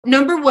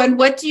number one,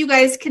 what do you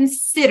guys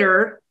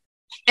consider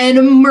an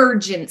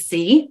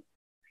emergency?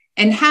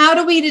 And how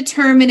do we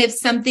determine if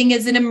something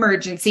is an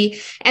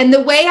emergency? And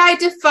the way I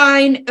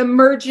define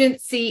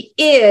emergency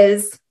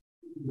is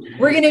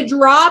we're going to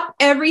drop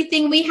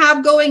everything we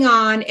have going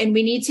on and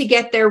we need to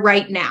get there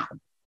right now.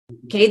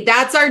 Okay,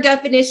 that's our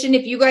definition.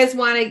 If you guys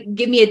want to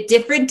give me a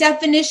different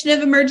definition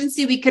of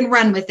emergency, we can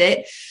run with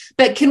it.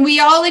 But can we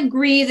all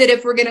agree that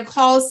if we're going to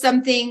call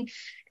something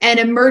an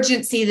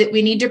emergency that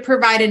we need to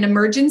provide an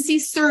emergency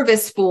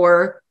service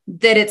for,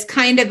 that it's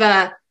kind of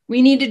a,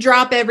 we need to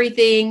drop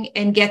everything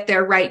and get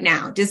there right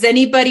now? Does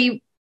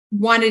anybody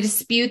want to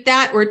dispute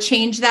that or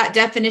change that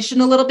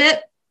definition a little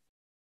bit?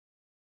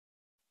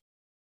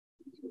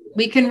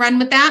 We can run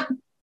with that.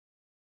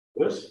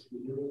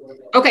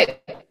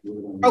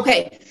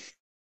 Okay.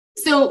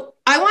 So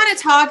I want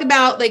to talk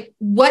about like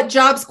what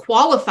jobs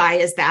qualify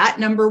as that.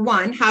 Number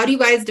one, how do you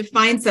guys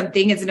define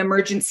something as an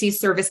emergency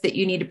service that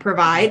you need to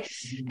provide?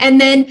 And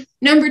then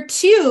number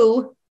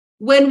two,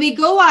 when we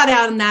go out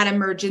on that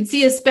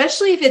emergency,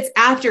 especially if it's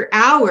after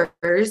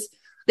hours,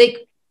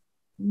 like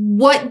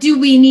what do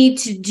we need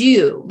to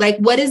do? Like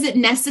what is it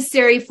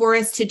necessary for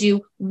us to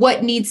do?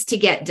 What needs to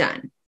get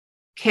done?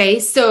 Okay,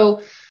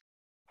 so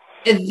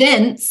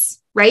events,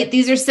 right?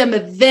 These are some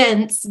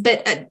events,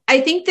 but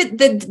I think that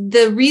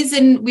the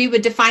reason we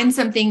would define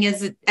something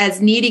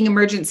as needing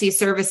emergency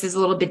service is a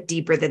little bit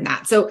deeper than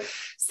that. So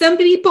some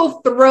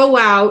people throw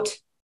out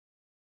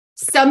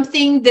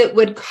something that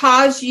would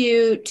cause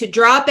you to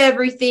drop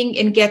everything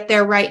and get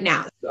there right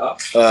now.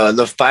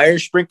 The fire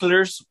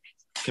sprinklers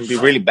can be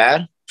really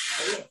bad.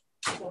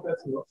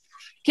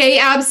 Okay,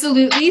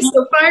 absolutely.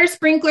 So fire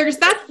sprinklers,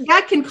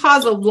 that can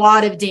cause a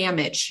lot of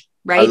damage.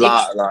 Right? A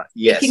lot.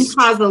 Yes. It can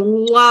cause a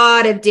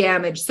lot of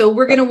damage. So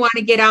we're going to want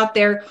to get out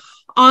there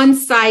on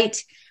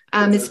site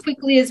as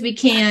quickly as we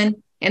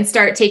can and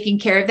start taking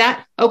care of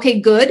that. Okay,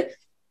 good.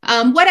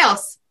 What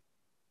else?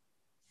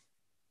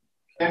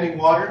 Standing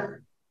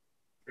water.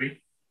 A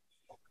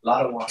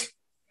lot of water.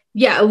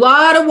 Yeah, a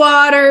lot of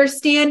water,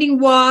 standing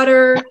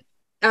water.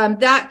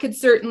 That could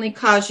certainly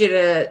cause you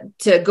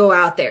to go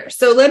out there.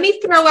 So let me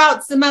throw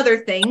out some other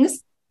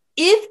things.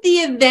 If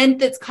the event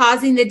that's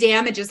causing the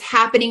damage is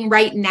happening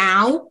right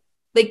now,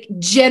 like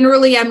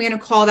generally, I'm going to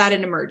call that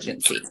an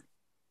emergency.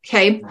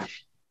 Okay.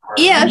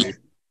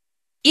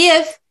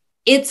 If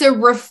it's a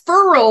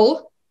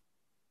referral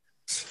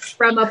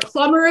from a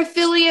plumber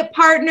affiliate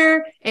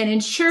partner, an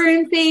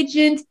insurance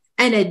agent,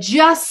 an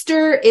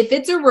adjuster, if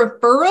it's a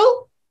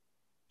referral,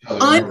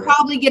 I'm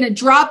probably going to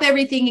drop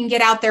everything and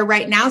get out there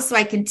right now so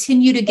I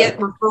continue to get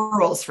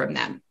referrals from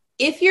them.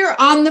 If you're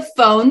on the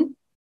phone,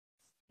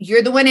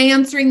 you're the one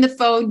answering the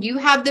phone, you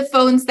have the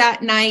phones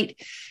that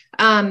night.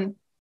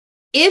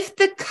 If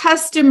the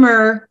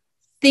customer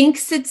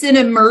thinks it's an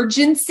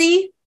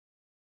emergency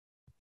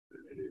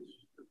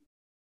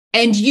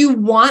and you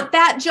want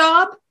that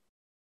job,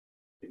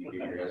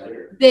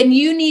 then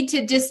you need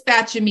to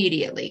dispatch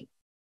immediately.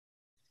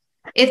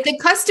 If the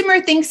customer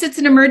thinks it's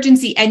an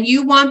emergency and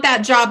you want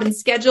that job and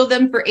schedule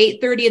them for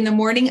 8:30 in the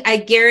morning, I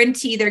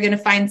guarantee they're going to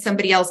find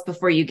somebody else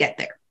before you get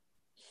there.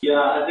 Yeah,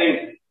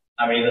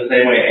 I mean, the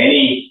same way,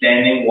 any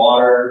standing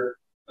water,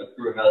 a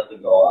crew has to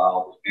go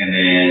out. And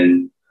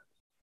then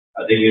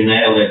I think you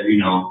nailed it, you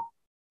know.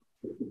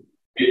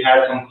 We've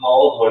had some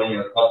calls when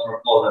a customer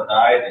calls that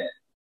died, and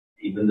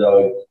even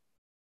though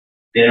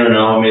they don't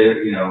know,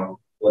 maybe, you know,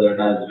 whether or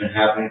not it's been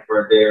happening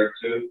for a day or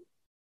two,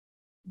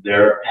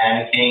 they're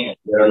panicking and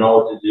they don't know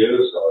what to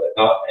do. So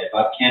if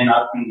I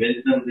cannot convince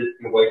them this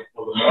can wait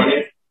till the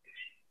morning,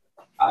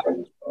 I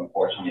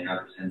unfortunately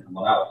have to send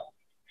someone else.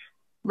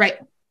 Right.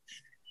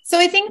 So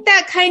I think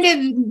that kind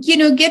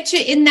of, gets you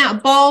in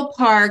that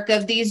ballpark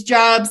of these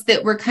jobs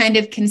that we're kind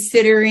of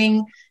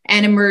considering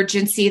an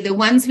emergency, the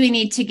ones we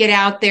need to get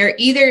out there,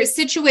 either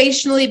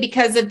situationally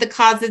because of the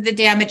cause of the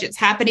damage it's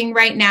happening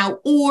right now,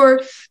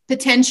 or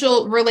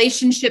potential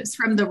relationships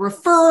from the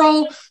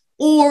referral,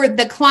 or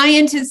the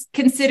client is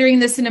considering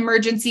this an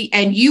emergency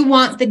and you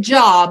want the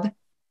job.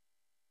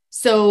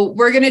 So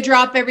we're going to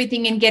drop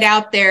everything and get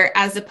out there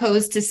as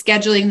opposed to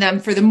scheduling them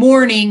for the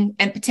morning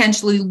and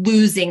potentially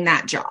losing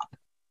that job.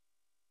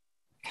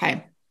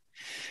 Okay.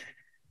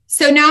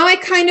 So now I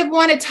kind of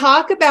want to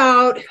talk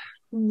about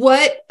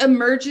what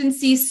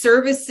emergency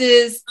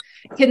services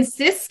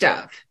consist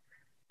of.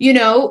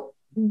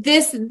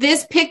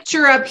 This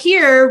picture up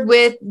here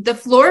with the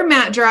floor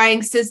mat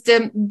drying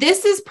system,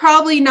 this is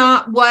probably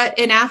not what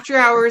an after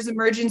hours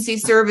emergency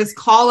service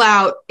call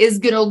out is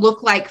going to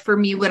look like for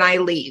me when I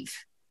leave.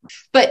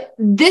 But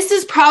this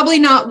is probably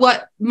not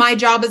what my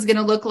job is going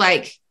to look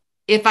like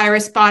if I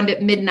respond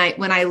at midnight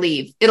when I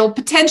leave. It'll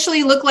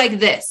potentially look like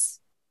this.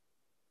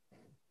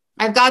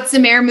 I've got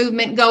some air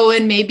movement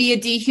going, maybe a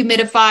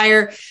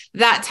dehumidifier,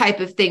 that type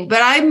of thing. But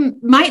I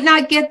might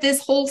not get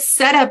this whole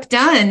setup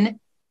done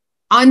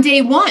on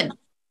day one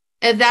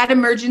of that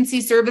emergency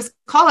service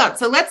call out.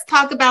 So let's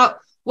talk about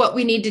what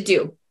we need to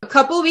do. A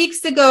couple of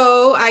weeks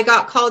ago, I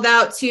got called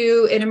out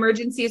to an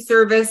emergency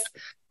service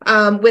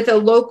with a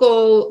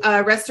local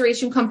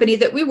restoration company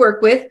that we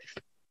work with.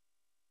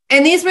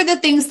 And these were the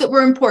things that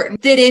were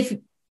important, that if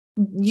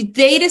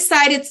they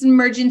decide it's an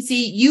emergency,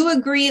 you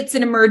agree it's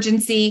an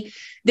emergency,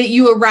 that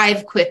you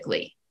arrive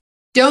quickly.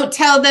 Don't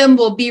tell them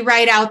we'll be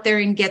right out there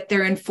and get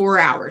there in 4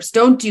 hours.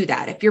 Don't do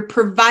that. If you're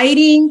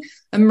providing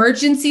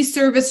emergency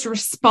service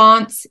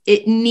response,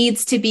 it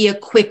needs to be a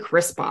quick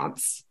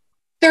response.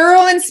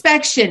 Thorough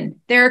inspection.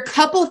 There are a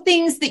couple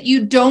things that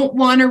you don't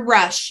want to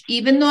rush.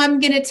 Even though I'm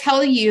going to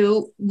tell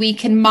you we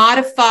can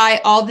modify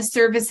all the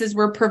services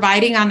we're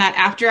providing on that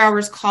after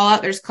hours call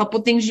out, there's a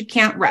couple things you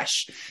can't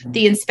rush.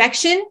 The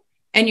inspection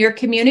and your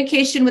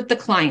communication with the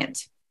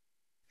client.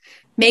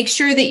 Make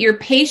sure that you're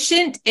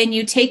patient and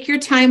you take your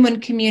time when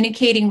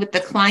communicating with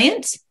the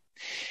client,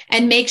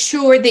 and make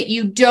sure that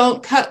you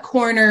don't cut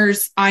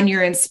corners on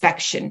your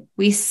inspection.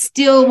 We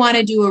still want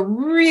to do a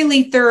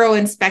really thorough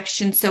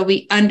inspection so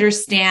we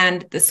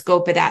understand the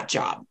scope of that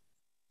job.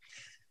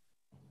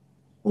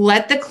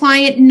 Let the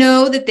client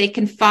know that they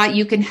can file,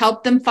 you can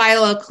help them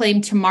file a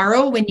claim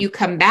tomorrow when you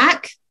come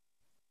back.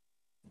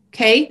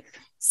 Okay.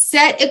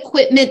 Set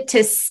equipment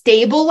to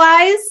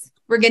stabilize.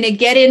 We're going to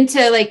get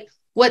into like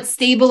what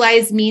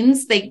stabilize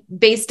means, like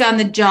based on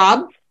the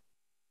job.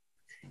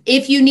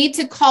 If you need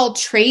to call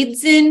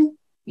trades in,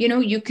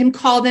 you can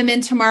call them in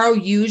tomorrow,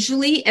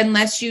 usually,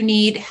 unless you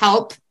need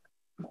help,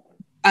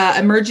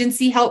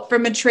 emergency help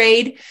from a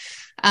trade.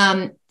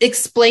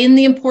 Explain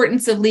the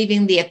importance of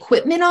leaving the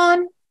equipment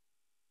on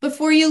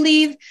before you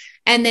leave,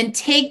 and then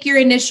take your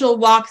initial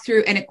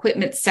walkthrough and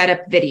equipment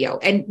setup video.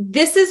 And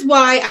this is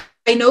why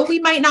I know we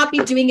might not be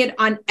doing it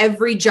on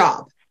every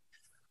job.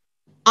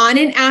 On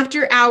an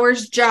after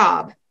hours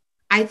job,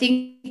 I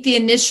think the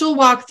initial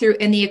walkthrough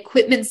and the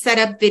equipment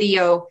setup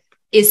video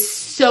is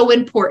so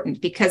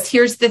important, because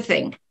here's the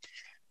thing.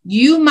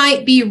 You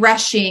might be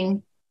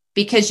rushing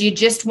because you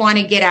just want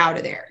to get out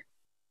of there.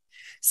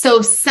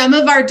 So some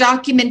of our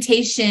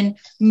documentation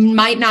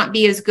might not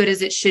be as good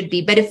as it should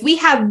be. But if we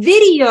have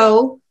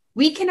video,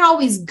 we can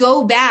always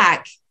go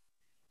back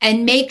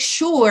and make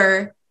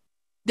sure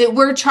that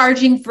we're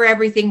charging for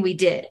everything we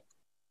did.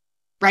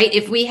 Right?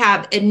 If we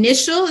have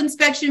initial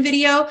inspection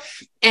video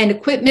and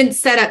equipment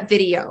setup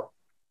video,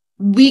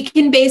 we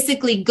can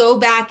basically go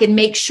back and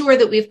make sure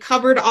that we've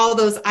covered all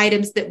those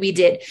items that we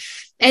did.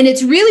 And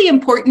it's really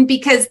important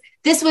because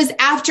this was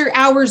after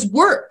hours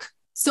work.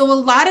 So a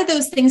lot of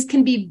those things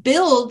can be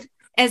billed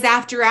as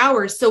after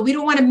hours. So we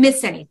don't want to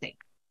miss anything.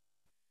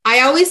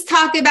 I always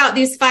talk about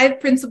these 5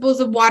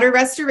 principles of water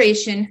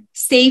restoration: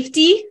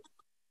 safety,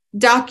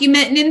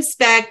 document and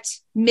inspect,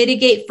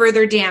 mitigate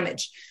further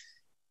damage.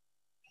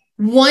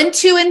 1,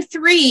 2, and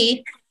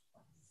 3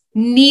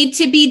 need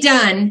to be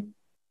done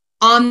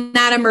on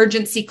that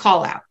emergency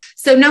call out.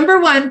 So number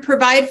 1,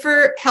 provide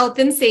for health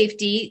and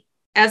safety.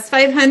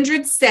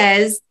 S500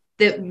 says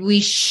that we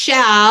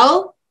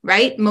shall,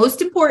 right?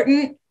 Most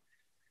important,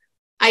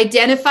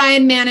 identify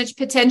and manage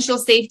potential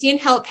safety and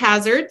health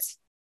hazards.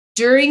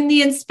 During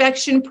the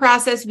inspection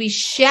process, we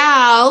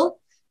shall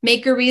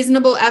make a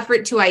reasonable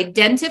effort to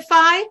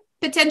identify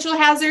potential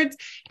hazards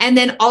and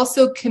then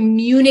also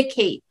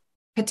communicate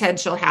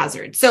potential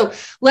hazards. So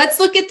let's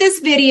look at this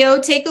video.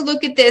 Take a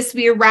look at this.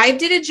 We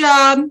arrived at a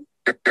job.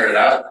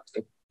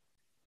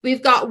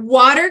 We've got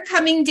water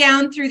coming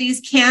down through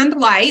these canned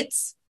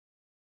lights.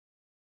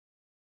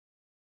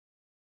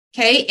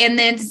 Okay. And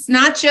then it's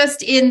not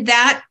just in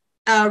that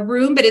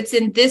room, but it's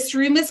in this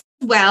room as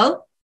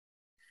well.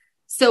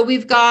 So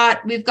we've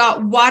got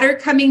water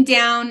coming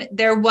down.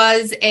 There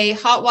was a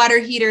hot water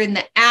heater in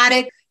the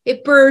attic.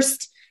 It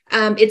burst.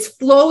 It's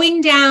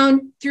flowing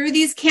down through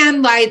these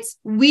canned lights.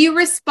 We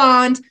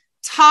respond,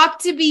 talk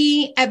to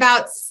me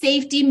about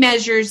safety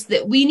measures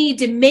that we need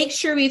to make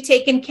sure we've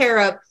taken care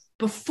of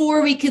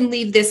before we can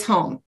leave this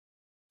home.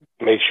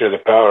 Make sure the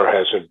power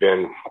hasn't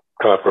been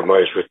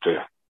compromised with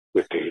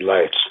the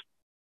lights.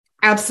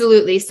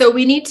 Absolutely. So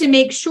we need to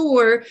make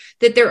sure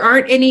that there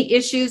aren't any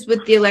issues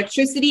with the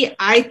electricity.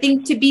 I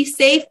think to be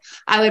safe,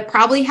 I would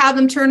probably have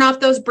them turn off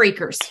those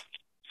breakers.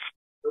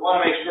 We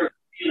want to make sure the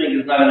ceiling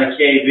is not going to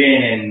cave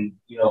in and,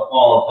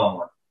 fall on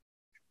someone.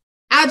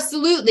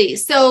 Absolutely.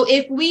 So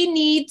if we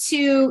need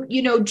to,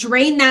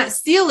 drain that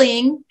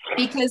ceiling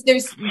because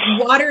there's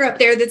water up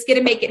there that's going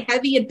to make it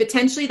heavy and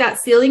potentially that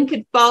ceiling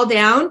could fall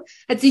down,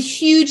 that's a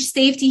huge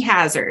safety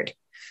hazard.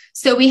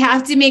 So we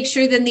have to make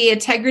sure that the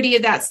integrity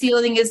of that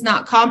ceiling is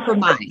not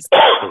compromised.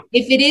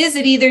 If it is,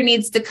 it either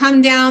needs to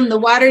come down, the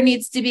water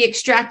needs to be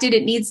extracted,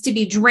 it needs to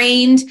be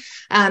drained,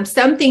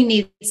 something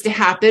needs to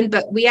happen,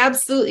 but we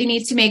absolutely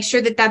need to make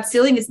sure that that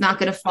ceiling is not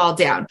going to fall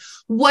down.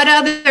 What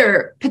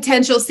other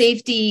potential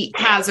safety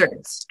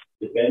hazards?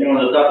 Depending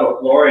on the type of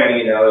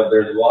flooring, if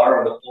there's water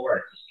on the floor,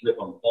 it's a slip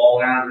and fall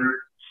hazard.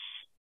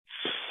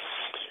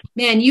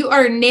 Man, you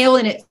are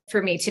nailing it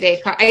for me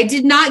today. I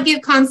did not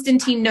give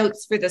Constantine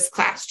notes for this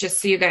class,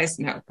 just so you guys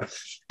know.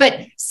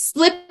 But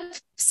slip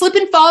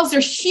and falls are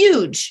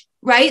huge,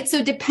 right?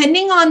 So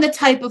depending on the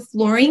type of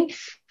flooring,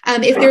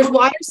 if there's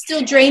water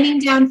still draining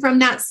down from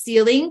that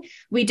ceiling,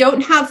 we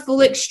don't have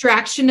full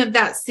extraction of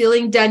that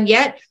ceiling done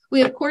yet.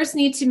 We, of course,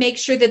 need to make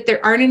sure that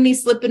there aren't any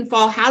slip and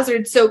fall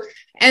hazards. So,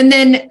 and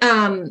then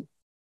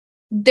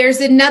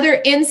There's another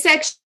in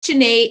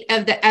section 8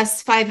 of the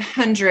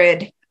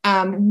S500.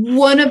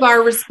 One of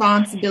our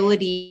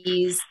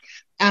responsibilities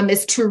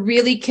is to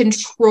really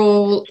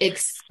control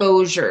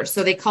exposure.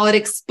 So they call it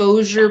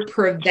exposure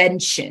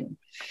prevention.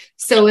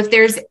 So if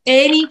there's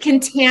any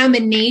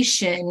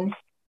contamination,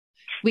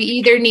 we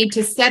either need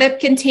to set up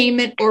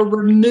containment or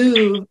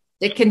remove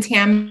the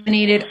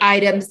contaminated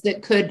items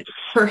that could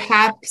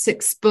perhaps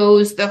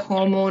expose the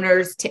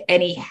homeowners to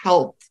any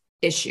health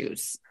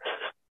issues.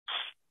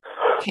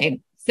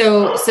 Okay,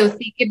 so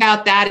think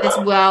about that as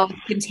well.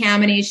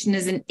 Contamination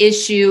is an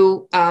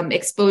issue.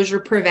 Exposure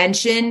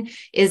prevention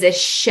is a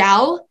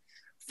shall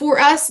for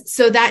us.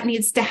 So that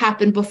needs to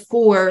happen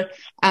before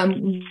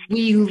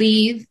we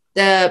leave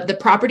the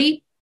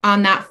property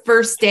on that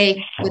first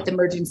day with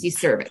emergency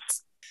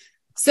service.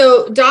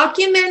 So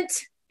document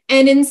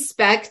and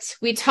inspect.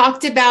 We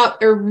talked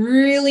about a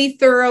really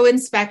thorough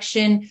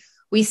inspection.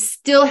 We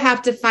still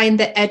have to find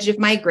the edge of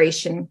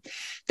migration.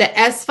 The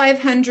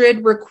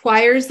S500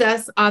 requires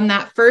us on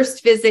that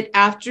first visit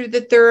after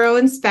the thorough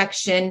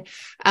inspection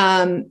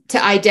to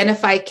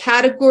identify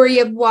category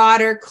of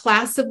water,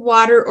 class of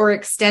water, or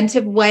extent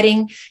of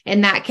wetting,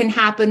 and that can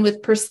happen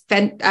with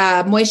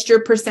moisture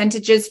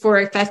percentages for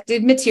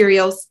affected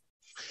materials,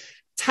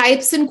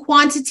 types and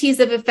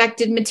quantities of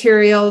affected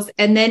materials,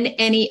 and then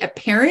any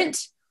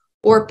apparent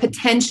or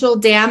potential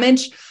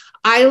damage.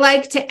 I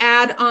like to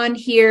add on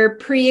here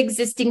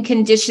pre-existing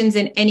conditions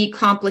and any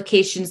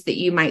complications that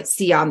you might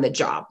see on the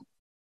job.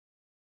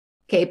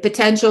 Okay,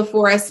 potential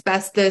for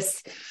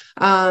asbestos,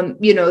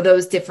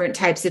 those different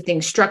types of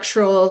things,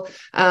 structural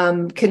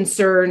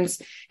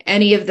concerns,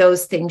 any of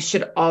those things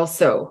should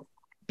also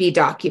be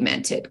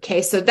documented.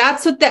 Okay, so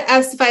that's what the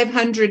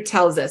S500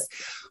 tells us.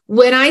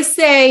 When I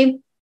say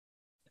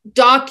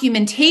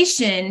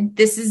documentation,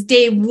 this is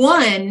day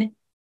one.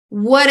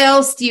 What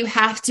else do you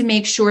have to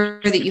make sure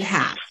that you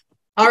have?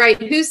 All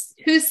right, who's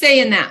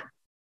saying that?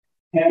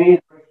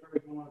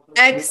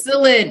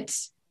 Excellent.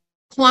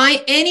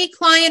 Any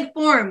client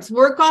forms,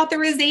 work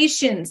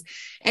authorizations,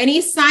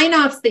 any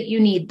sign-offs that you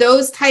need,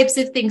 those types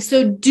of things.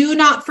 So do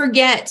not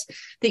forget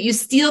that you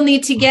still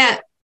need to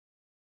get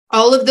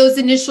all of those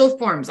initial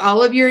forms,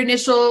 all of your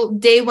initial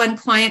day one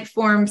client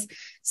forms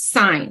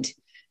signed.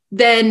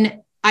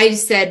 Then I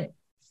said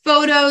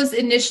photos,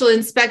 initial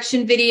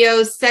inspection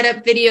videos,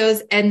 setup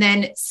videos, and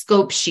then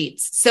scope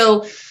sheets.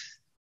 So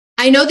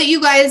I know that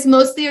you guys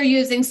mostly are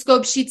using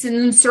scope sheets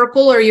in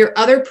Circle or your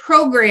other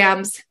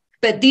programs,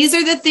 but these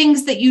are the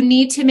things that you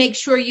need to make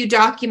sure you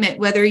document,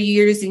 whether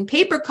you're using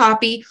paper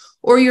copy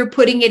or you're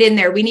putting it in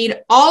there. We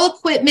need all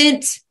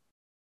equipment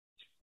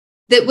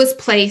that was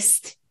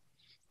placed.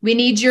 We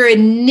need your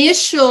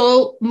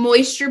initial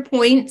moisture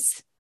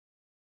points,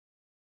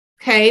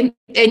 okay,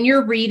 and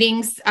your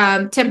readings,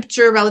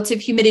 temperature,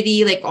 relative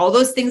humidity, like all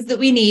those things that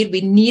we need.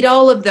 We need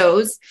all of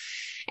those.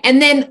 And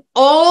then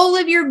all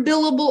of your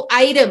billable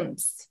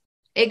items,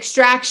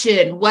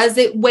 extraction, was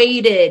it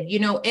weighted,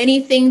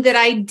 anything that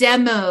I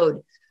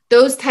demoed,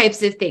 those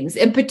types of things.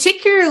 And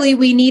particularly,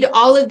 we need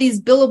all of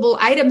these billable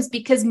items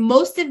because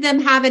most of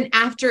them have an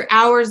after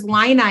hours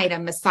line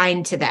item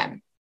assigned to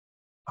them.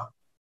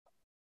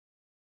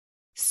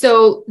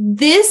 So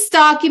this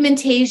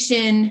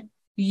documentation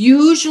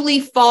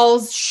usually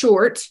falls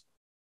short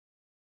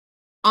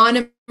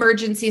on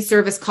emergency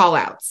service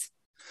callouts,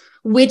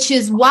 which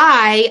is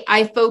why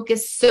I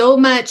focus so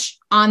much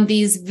on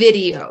these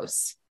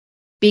videos,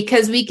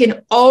 because we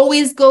can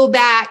always go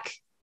back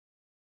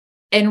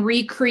and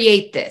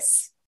recreate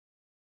this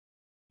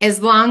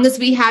as long as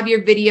we have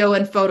your video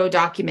and photo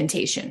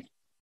documentation.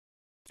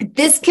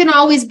 This can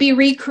always be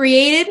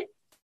recreated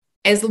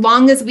as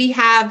long as we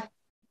have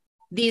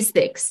these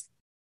things.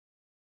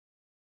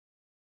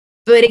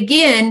 But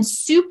again,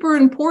 super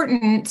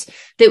important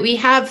that we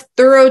have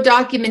thorough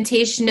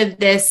documentation of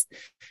this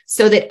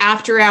so that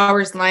after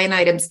hours line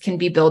items can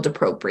be billed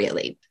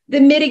appropriately. The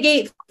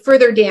mitigate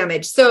further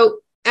damage. So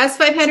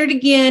S500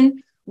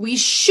 again, we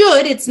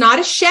should, it's not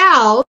a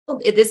shall,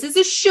 this is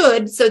a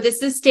should, so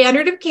this is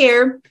standard of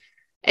care,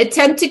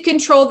 attempt to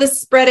control the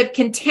spread of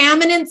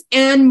contaminants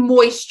and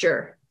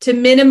moisture to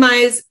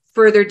minimize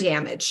further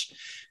damage.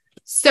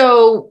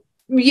 So,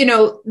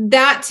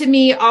 that to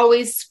me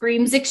always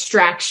screams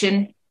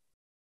extraction.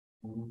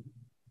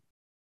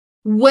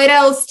 What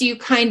else do you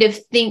kind of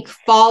think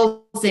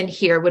falls in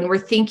here when we're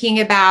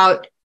thinking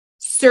about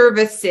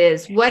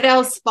services? What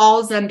else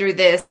falls under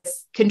this?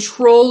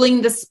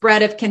 Controlling the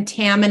spread of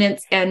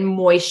contaminants and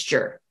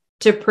moisture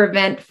to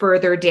prevent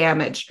further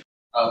damage.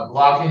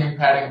 Blocking and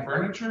padding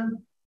furniture?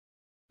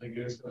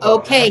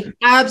 Okay,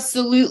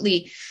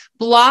 absolutely.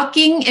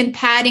 Blocking and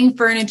padding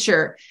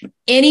furniture.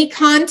 Any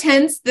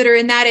contents that are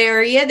in that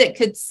area that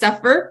could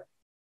suffer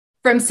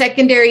from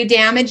secondary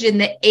damage in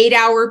the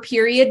 8-hour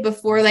period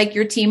before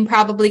your team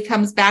probably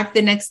comes back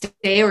the next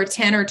day, or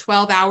 10 or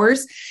 12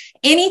 hours,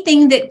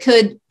 anything that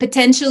could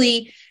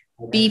potentially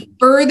be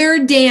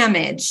further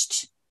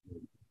damaged,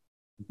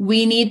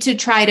 we need to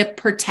try to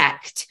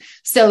protect.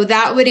 So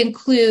that would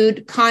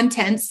include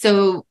contents.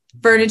 So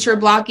furniture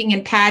blocking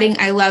and padding.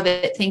 I love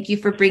it. Thank you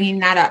for bringing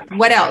that up.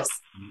 What else?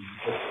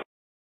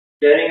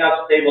 Setting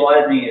up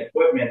stabilizing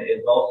equipment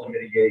is also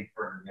mitigating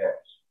further damage.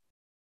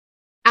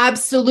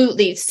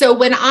 Absolutely. So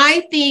when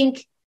I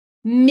think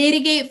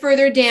mitigate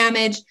further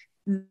damage,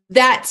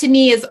 that to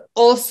me is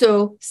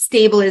also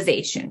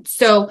stabilization.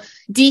 So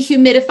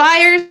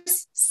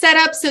dehumidifiers set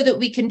up so that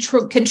we can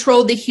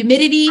control the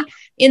humidity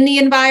in the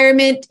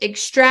environment.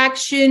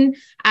 Extraction,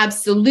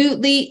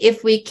 absolutely,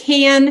 if we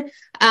can,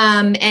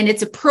 and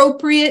it's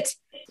appropriate.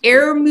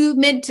 Air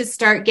movement to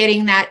start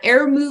getting that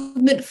air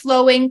movement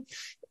flowing.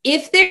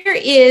 If there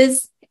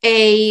is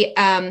a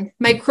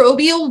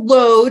microbial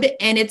load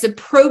and it's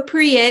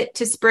appropriate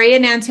to spray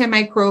an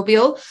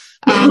antimicrobial,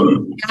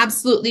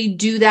 absolutely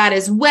do that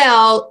as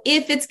well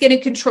if it's going to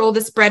control the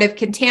spread of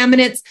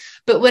contaminants.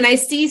 But when I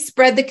see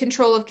spread the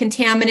control of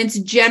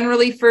contaminants,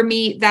 generally for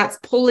me, that's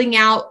pulling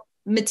out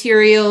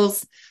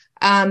materials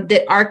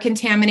that are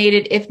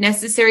contaminated if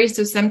necessary.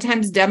 So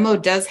sometimes demo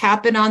does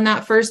happen on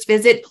that first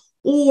visit,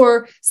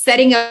 or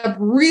setting up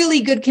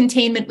really good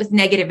containment with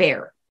negative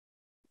air,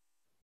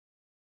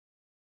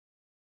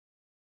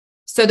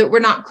 so that we're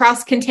not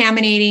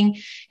cross-contaminating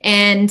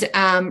and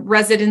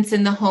residents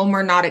in the home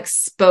are not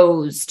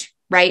exposed,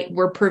 right?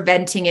 We're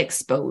preventing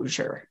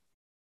exposure.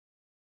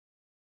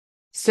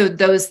 So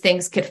those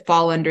things could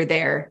fall under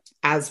there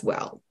as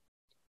well.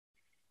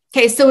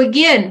 Okay, so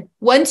again,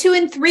 1, 2,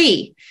 and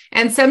 3,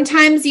 and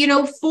sometimes,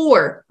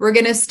 4, we're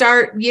going to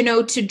start,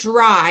 to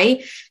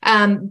dry.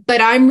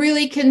 But I'm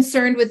really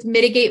concerned with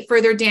mitigate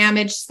further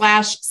damage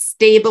 /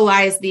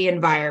 stabilize the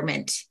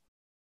environment.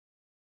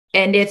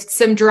 And if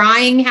some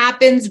drying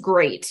happens,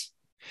 great.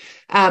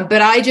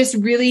 But I just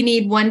really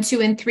need 1,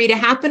 2, and 3 to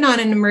happen on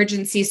an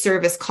emergency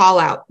service call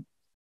out.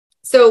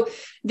 So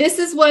this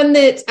is one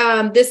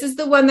that, this is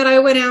the one that I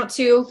went out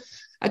to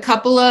a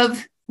couple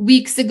of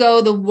weeks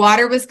ago. The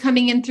water was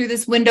coming in through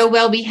this window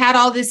well. We had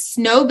all this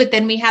snow, but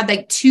then we had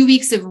like 2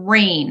 weeks of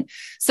rain.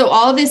 So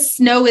all this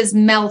snow is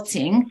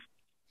melting,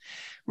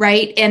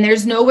 right? And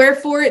there's nowhere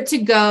for it to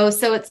go.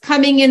 So it's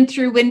coming in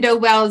through window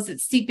wells.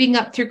 It's seeping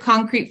up through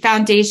concrete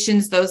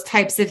foundations, those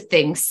types of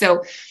things.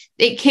 So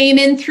it came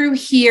in through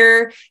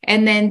here.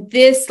 And then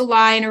this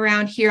line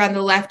around here on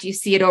the left, you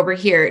see it over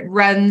here. It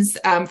runs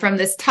from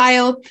this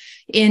tile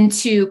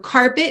into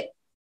carpet.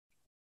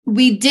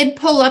 We did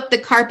pull up the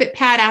carpet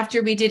pad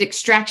after we did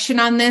extraction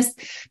on this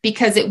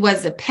because it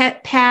was a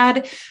pet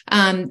pad.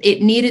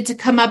 It needed to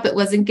come up. It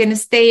wasn't going to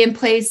stay in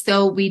place.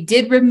 So we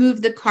did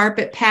remove the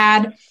carpet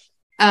pad.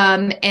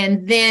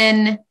 And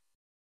then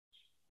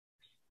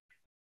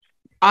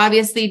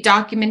obviously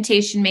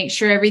documentation, make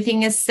sure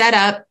everything is set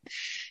up.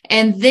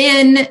 And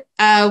then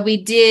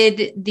we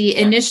did the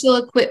initial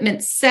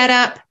equipment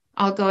setup.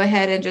 I'll go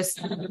ahead and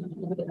just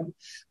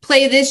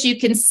play this. You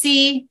can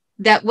see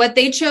that what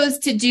they chose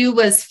to do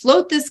was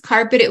float this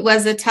carpet. It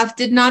was a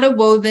tufted, not a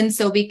woven,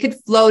 so we could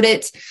float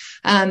it,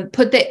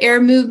 put the air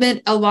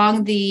movement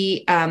along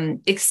the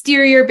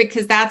exterior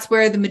because that's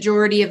where the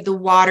majority of the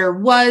water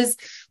was.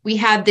 We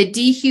had the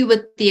dehu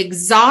with the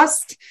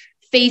exhaust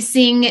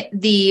facing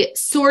the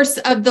source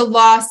of the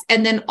loss,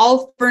 and then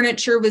all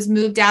furniture was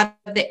moved out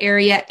of the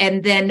area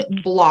and then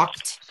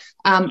blocked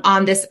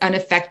on this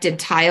unaffected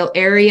tile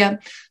area,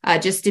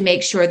 just to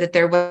make sure that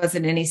there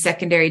wasn't any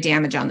secondary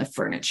damage on the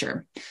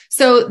furniture.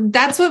 So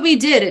that's what we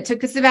did. It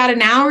took us about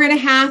an hour and a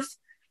half.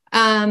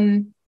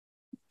 And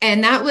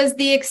that was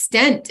the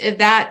extent of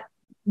that,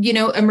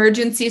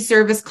 emergency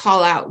service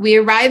call out. We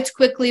arrived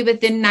quickly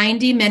within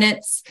 90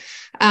 minutes,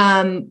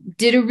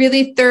 did a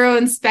really thorough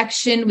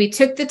inspection. We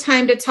took the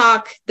time to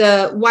talk.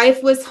 The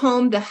wife was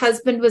home. The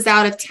husband was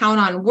out of town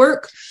on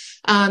work.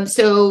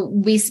 So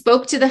we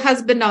spoke to the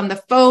husband on the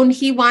phone.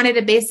 He wanted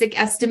a basic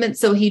estimate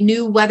so he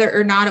knew whether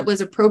or not it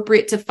was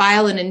appropriate to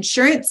file an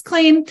insurance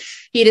claim.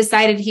 He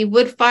decided he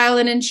would file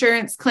an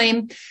insurance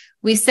claim.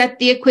 We set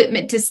the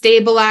equipment to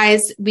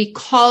stabilize. We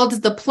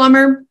called the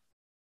plumber,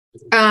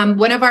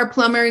 one of our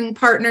plumbing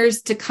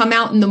partners, to come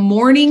out in the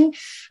morning,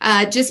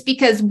 just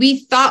because we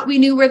thought we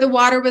knew where the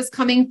water was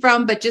coming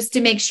from, but just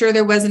to make sure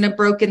there wasn't a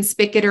broken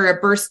spigot or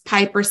a burst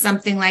pipe or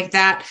something like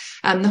that.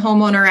 The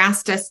homeowner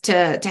asked us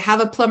to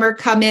have a plumber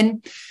come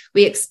in.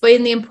 We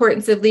explained the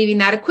importance of leaving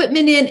that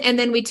equipment in, and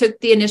then we took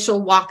the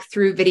initial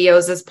walkthrough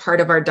videos as part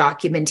of our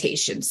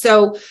documentation.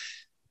 So,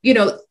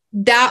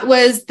 that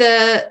was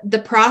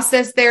the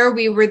process there.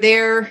 We were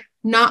there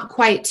not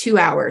quite 2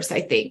 hours,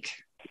 I think.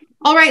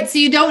 All right, so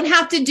you don't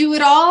have to do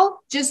it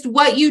all. Just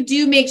what you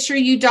do, make sure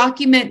you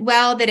document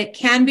well, that it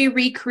can be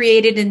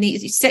recreated, and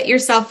you set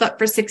yourself up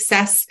for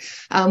success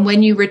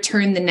when you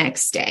return the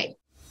next day.